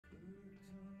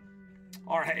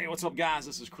All right, hey, what's up, guys?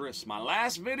 This is Chris. My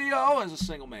last video as a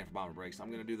single man for Bomber Breaks. I'm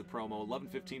going to do the promo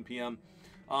 11:15 p.m.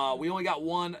 We only got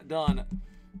one done.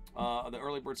 The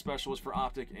early bird special was for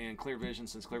Optic and Clear Vision.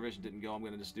 Since Clear Vision didn't go, I'm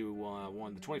going to just do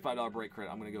one. The $25 break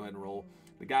credit, I'm going to go ahead and roll.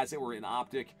 The guys that were in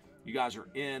Optic, you guys are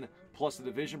in. Plus the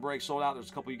division break sold out.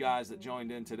 There's a couple of you guys that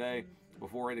joined in today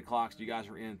before 8 o'clock, so you guys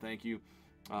are in. Thank you.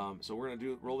 So we're going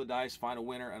to roll the dice, find a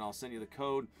winner, and I'll send you the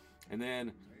code. And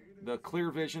then the Clear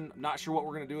Vision, I'm not sure what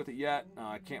we're going to do with it yet.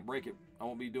 I can't break it. I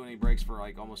won't be doing any breaks for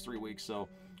like almost 3 weeks, so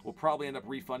we'll probably end up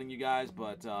refunding you guys,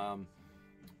 but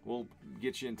we'll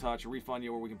get you in touch, refund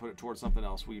you, or we can put it towards something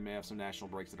else. We may have some national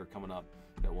breaks that are coming up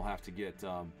that we'll have to get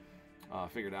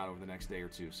figured out over the next day or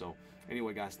two. So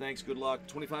anyway, guys, thanks. Good luck.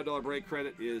 $25 break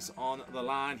credit is on the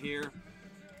line here.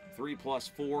 3 plus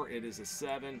 4, it is a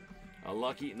 7. A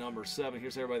lucky number 7.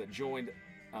 Here's everybody that joined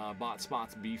bought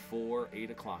spots before 8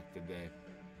 o'clock today.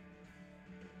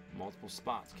 Multiple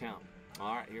spots count.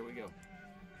 All right, here we go.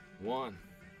 1,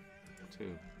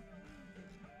 2,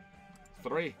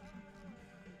 3,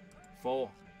 4,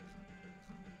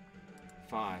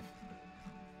 5,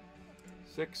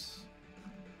 6,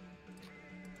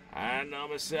 and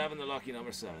number 7, the lucky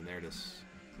number 7. There it is.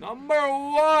 Number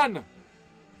 1,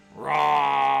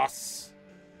 Ross.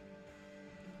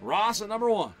 Ross at number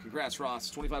 1. Congrats, Ross.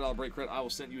 $25 break credit. I will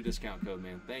send you a discount code,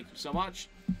 man. Thank you so much.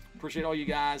 Appreciate all you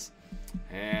guys.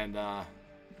 And I'll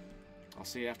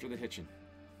see you after the hitching.